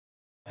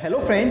Hello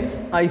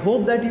friends, I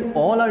hope that you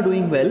all are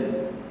doing well.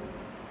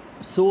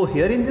 So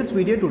here in this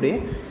video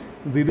today,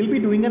 we will be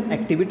doing an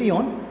activity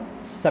on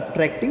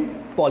subtracting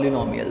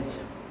polynomials.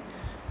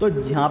 तो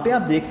यहाँ पे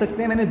आप देख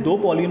सकते हैं मैंने दो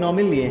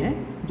पॉलिनोमियल लिए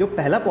हैं। जो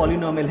पहला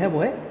पॉलिनोमियल है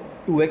वो है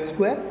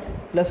 2x²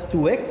 प्लस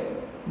 2x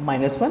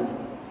माइनस 1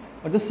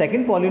 और जो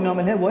सेकंड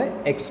पॉलिनोमियल है वो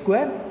है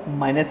x²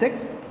 माइनस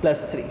x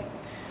प्लस 3।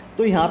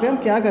 तो यहाँ पे हम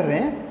क्या कर रहे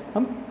हैं,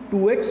 हम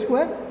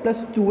 2x²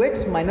 प्लस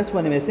 2x माइनस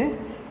 1 में से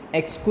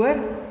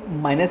x²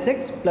 माइनस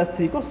x प्लस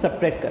 3 को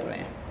सब्ट्रैक्ट कर रहे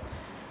हैं।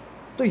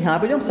 तो यहाँ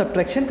पे जो हम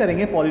सब्ट्रैक्शन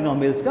करेंगे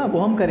पॉलिनोमियल्स का वो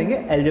हम करेंगे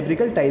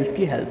अलजेब्रिकल टाइल्स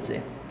की हेल्प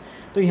से।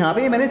 तो यहाँ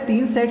पे मैंने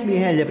 3 सेट लिए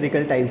हैं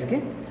अलजेब्रिकल टाइल्स के।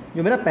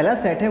 जो मेरा पहला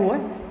सेट है वो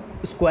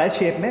है स्क्वायर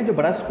शेप में, जो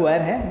बड़ा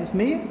स्क्वायर है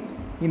जिसमें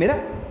ये मेरा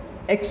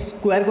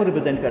x² को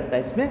रिप्रेजेंट करता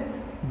है। इसमें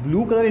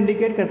ब्लू कलर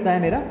इंडिकेट करता है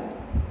मेरा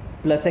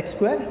प्लस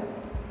x²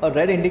 और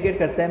रेड इंडिकेट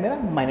करता है मेरा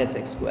माइनस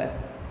x²।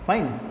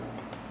 फाइन।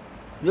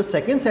 जो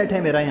सेकेंड सेट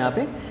है मेरा यहाँ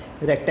पे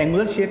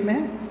रेक्टेंगुलर शेप में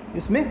है,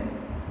 इसमें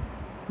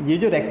ये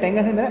जो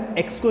रेक्टेंगल है मेरा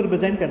x को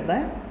रिप्रेजेंट करता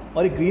है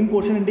और एक ग्रीन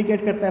पोर्शन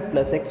इंडिकेट करता है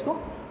प्लस x को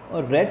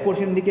और रेड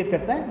पोर्शन इंडिकेट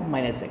करता है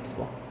माइनस x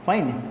को।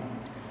 फाइन।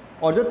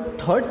 और जो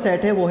थर्ड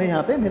सेट है वो है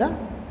यहाँ पे मेरा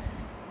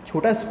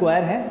छोटा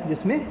स्क्वायर है,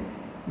 जिसमें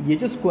ये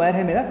जो स्क्वायर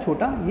है मेरा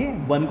छोटा ये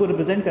 1 को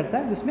रिप्रेजेंट करता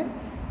है, जिसमें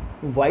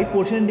वाइट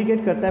पोर्शन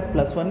इंडिकेट करता है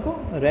प्लस 1 को,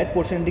 रेड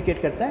पोर्शन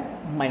इंडिकेट करता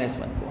है माइनस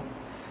 1 को।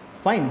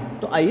 फाइन।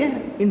 तो आइए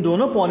इन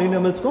दोनों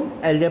पॉलिनोमियल्स को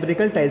हम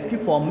अलजेब्रिकल टाइल्स की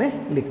फॉर्म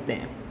में लिखते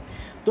हैं।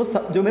 तो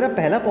जो मेरा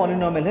पहला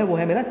पॉलिनोमियल है वो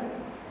है मेरा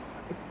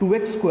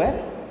 2x²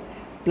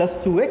 प्लस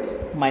 2x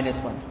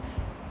माइनस 1।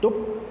 तो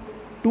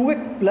 2x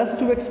प्लस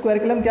 2x²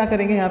 के लिए हम क्या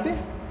करेंगे, यहाँ पे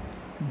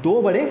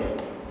दो बड़े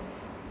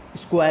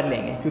स्क्वायर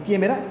लेंगे क्योंकि ये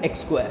मेरा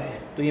x² है।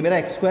 तो ये मेरा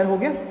x² हो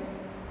गया।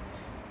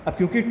 अब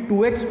क्योंकि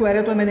 2x²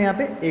 है तो मैंने यहाँ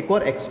पे एक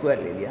और x²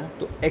 ले लिया।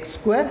 तो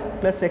x²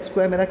 प्लस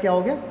x² मेरा क्या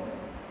हो गया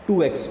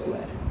 2x²।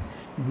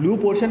 ब्लू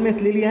पोर्शन में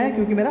इसलिए लिया है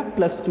क्योंकि मेरा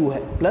प्लस 2 है,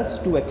 प्लस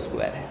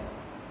 2x² है।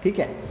 ठीक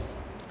है।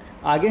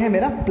 आगे है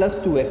मेरा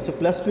प्लस 2x। तो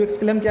प्लस 2x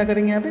के लिए हम क्या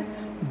करेंगे, यहाँ पे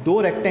दो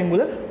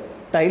रेक्टेंगुलर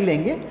टाइल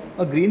लेंगे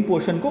और ग्रीन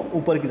पोर्शन को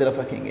ऊपर की तरफ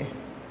रखेंगे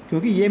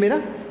क्योंकि ये मेरा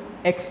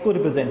x को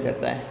रिप्रेजेंट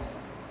करता है।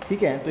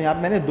 ठीक है। तो यहाँ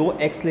पे मैंने दो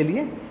x ले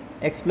लिए,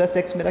 x प्लस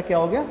x मेरा क्या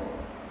हो गया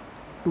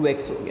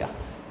 2x हो गया।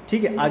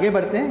 ठीक है। आगे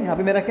बढ़ते हैं। यहाँ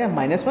पे मेरा क्या है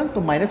 -1।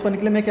 तो -1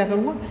 के लिए मैं क्या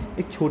करूँगा,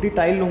 एक छोटी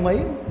टाइल लूँगा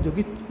ये, जो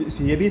कि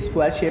ये भी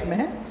स्क्वायर शेप में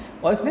है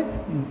और इसमें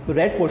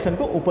रेड पोर्शन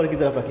को ऊपर की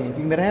तरफ रखेंगे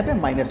क्योंकि मेरा यहाँ पे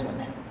 -1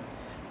 है।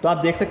 तो आप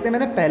देख सकते हैं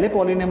मैंने पहले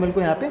पॉलिनोमियल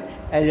को यहाँ पे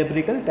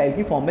अलजेब्रिकल टाइल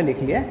की फॉर्म में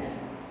लिख लिया है,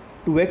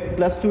 2x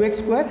plus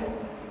 2x²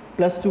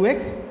 plus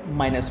 2x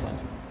minus 1।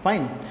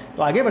 Fine.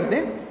 तो आगे बढ़ते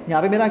हैं।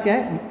 यहाँ पे मेरा क्या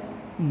है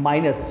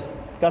माइनस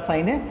का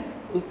साइन है।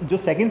 जो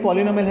सेकंड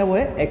पॉलिनोमियल है वो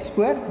है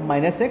x²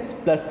 माइनस x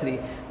प्लस 3।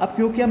 अब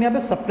क्योंकि हम यहाँ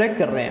पे सब्ट्रैक्ट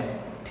कर रहे हैं,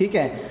 ठीक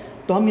है,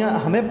 तो हम यहाँ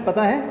हमें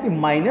पता है कि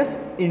माइनस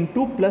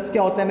इंटू प्लस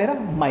क्या होता है, मेरा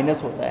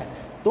माइनस होता है।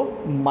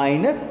 तो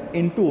माइनस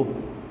इंटू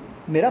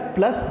मेरा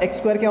प्लस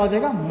x² क्या हो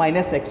जाएगा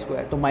माइनस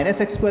x²। तो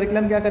माइनस x² के लिए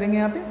हम क्या करेंगे,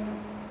 यहाँ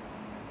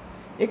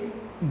पे एक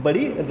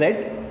बड़ी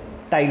रेड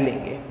टाइल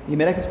लेंगे। ये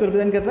मेरा किसको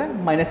रिप्रेजेंट कर रहा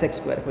है माइनस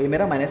x² को। ये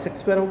मेरा माइनस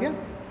x² हो गया।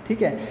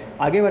 ठीक है।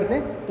 आगे बढ़ते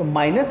हैं। तो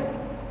माइनस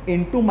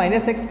इंटू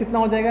माइनस x कितना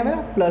हो जाएगा मेरा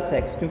प्लस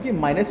x, क्योंकि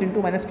माइनस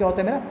इंटू माइनस क्या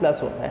होता है मेरा प्लस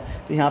होता है।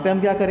 तो यहाँ पे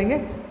हम क्या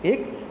करेंगे,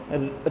 एक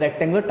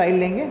रेक्टेंगुलर टाइल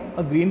लेंगे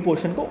और ग्रीन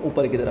पोर्शन को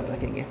ऊपर की तरफ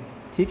रखेंगे।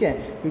 ठीक है।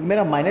 क्योंकि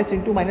मेरा माइनस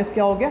इंटू माइनस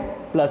क्या हो गया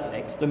प्लस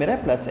x, तो मेरा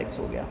प्लस x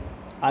हो गया।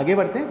 आगे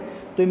बढ़ते हैं।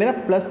 तो ये मेरा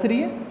प्लस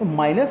 3 है, तो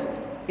माइनस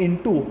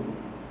इंटू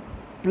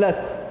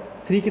प्लस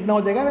 3 कितना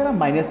हो जाएगा मेरा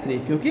 -3,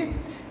 क्योंकि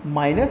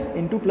माइनस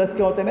इंटू प्लस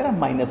क्या होता है मेरा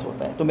माइनस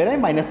होता है। तो मेरा ये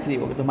 -3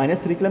 हो गया। तो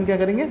 -3 के लिए हम क्या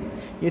करेंगे,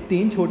 ये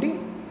 3 छोटी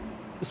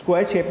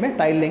स्क्वायर शेप में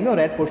टाइल लेंगे और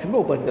रेड पोर्शन को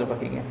ऊपर की तरफ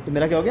रखेंगे। तो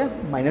मेरा क्या हो गया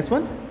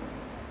 -1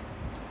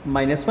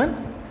 -1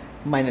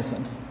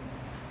 -1।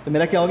 तो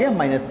मेरा क्या हो गया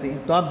 -3।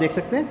 तो आप देख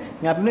सकते हैं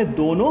यहाँ पे मैंने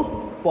दोनों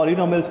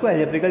पॉलिनोमियल्स को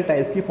अलजेब्रिकल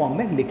टाइल्स की फॉर्म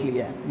में लिख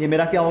लिया है। ये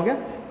मेरा क्या हो गया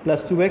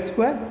plus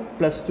 2x²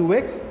 plus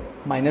 2x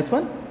minus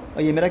 1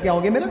 और ये मेरा क्या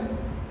हो गया मेरा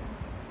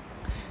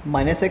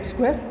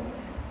 -x²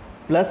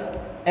 प्लस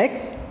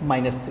x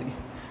माइनस 3।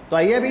 तो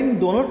आइए अब इन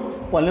दोनों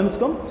पॉलिनोमियल्स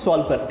को हम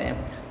सॉल्व करते हैं।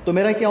 तो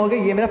मेरा क्या हो गया,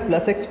 ये मेरा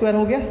प्लस x²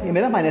 हो गया, ये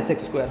मेरा माइनस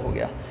x² हो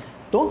गया।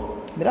 तो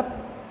मेरा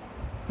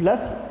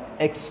प्लस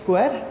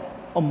x²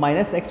 और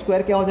माइनस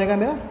x² क्या हो जाएगा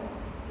मेरा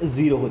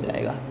 0 हो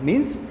जाएगा।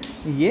 मीन्स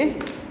ये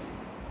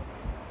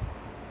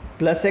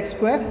प्लस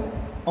x²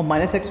 और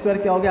माइनस x²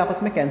 क्या हो गया,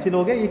 आपस में कैंसिल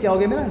हो गया, ये क्या हो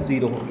गया मेरा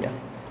 0 हो गया।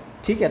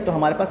 ठीक है। तो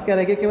हमारे पास क्या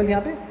रह गया केवल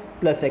यहाँ पे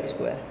प्लस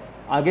x²।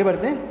 आगे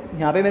बढ़ते हैं।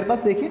 यहाँ पे मेरे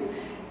पास देखिए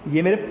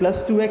ये मेरे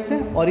प्लस 2x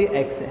है और ये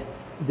x है।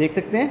 देख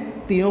सकते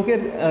हैं तीनों के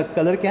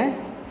कलर क्या है,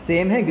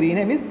 सेम है, ग्रीन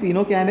है, मीन्स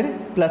तीनों क्या है मेरे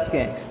प्लस के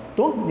हैं।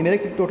 तो ये मेरे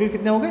टोटल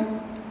कितने हो गए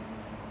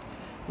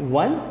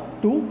 1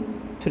 2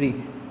 3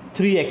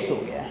 3x हो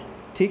गया है।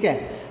 ठीक है।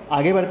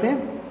 आगे बढ़ते हैं।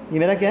 ये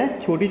मेरा क्या है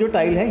छोटी जो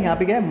टाइल है यहाँ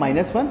पे क्या है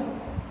 -1,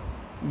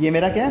 ये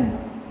मेरा क्या है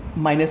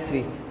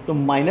 -3। तो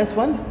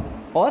 -1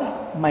 और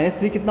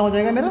 -3 कितना हो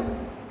जाएगा मेरा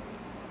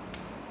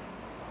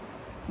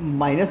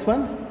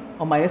 -1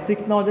 और -3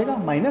 कितना हो जाएगा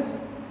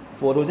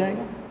 -4 हो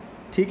जाएगा।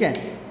 ठीक है।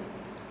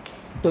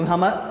 तो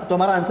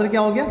हमारा आंसर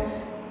क्या हो गया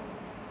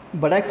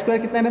बड़ा एक्स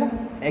स्क्वायर कितना है मेरा,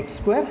 एक्स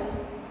स्क्वायर,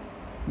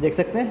 देख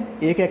सकते हैं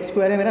एक एक्स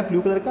स्क्वायर है मेरा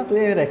ब्लू कलर का, तो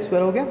ये मेरा एक्स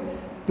स्क्वायर हो गया,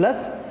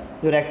 प्लस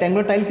जो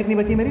रेक्टेंगुलर टाइल कितनी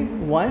बची मेरी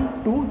 1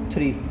 2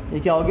 3, ये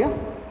क्या हो गया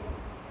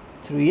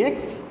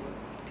 3x,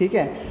 ठीक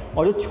है।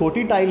 और जो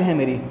छोटी टाइल है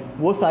मेरी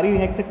वो सारी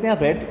देख सकते हैं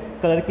रेड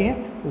कलर की हैं,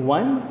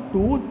 1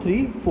 2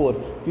 3 4,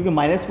 क्योंकि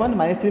 -1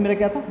 -3 मेरा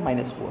क्या था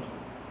 -4।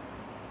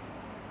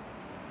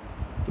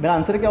 तो मेरा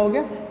आंसर क्या हो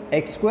गया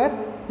x square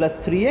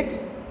plus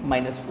 3x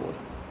 -4।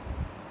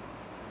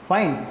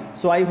 Fine.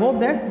 So I hope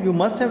that you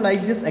must have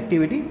liked this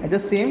activity. At the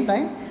same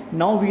time,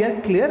 now we are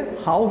clear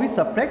how we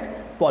subtract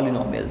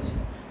polynomials.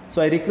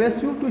 So I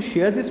request you to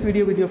share this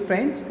video with your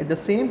friends. At the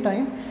same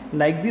time,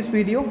 like this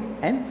video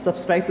and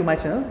subscribe to my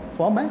channel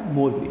for my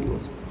more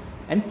videos.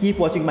 And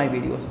keep watching my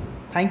videos.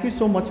 Thank you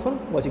so much for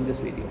watching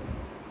this video.